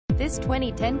This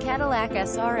 2010 Cadillac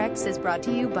SRX is brought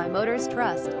to you by Motors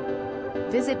Trust.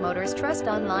 Visit Motors Trust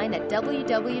online at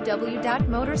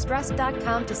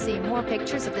www.motorstrust.com to see more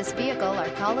pictures of this vehicle or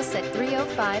call us at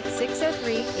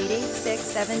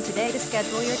 305-603-8867 today to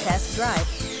schedule your test drive.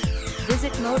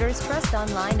 Visit Motors Trust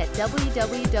online at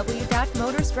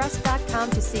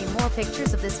www.motorstrust.com to see more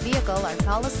pictures of this vehicle or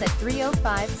call us at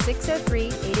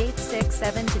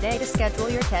 305-603-8867 today to schedule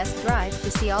your test drive.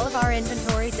 To see all of our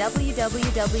inventory,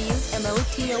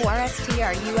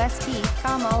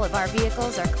 www.motorstrust.com. All of our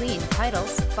vehicles are clean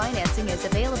titles. Financing is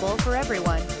available for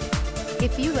everyone.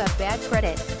 If you have bad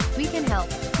credit, we can help.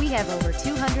 We have over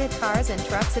 200 cars and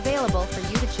trucks available for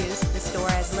you to choose. The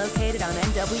store is located on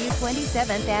NW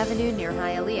 27th Avenue near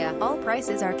Hialeah. All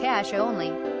prices are cash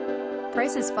only.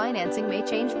 Prices financing may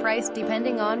change price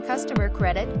depending on customer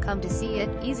credit. Come to see it.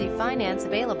 Easy finance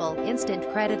available. Instant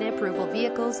credit approval.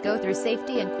 Vehicles go through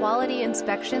safety and quality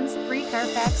inspections. Free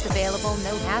Carfax available.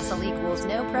 No hassle equals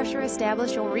no pressure.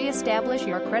 Establish or re-establish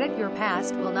your credit. Your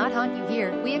past will not haunt you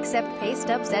here. We accept pay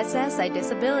stubs, SSI,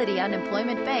 disability,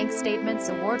 unemployment, bank statements,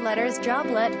 award letters, job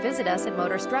let. Visit us at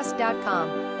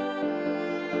motorstrust.com.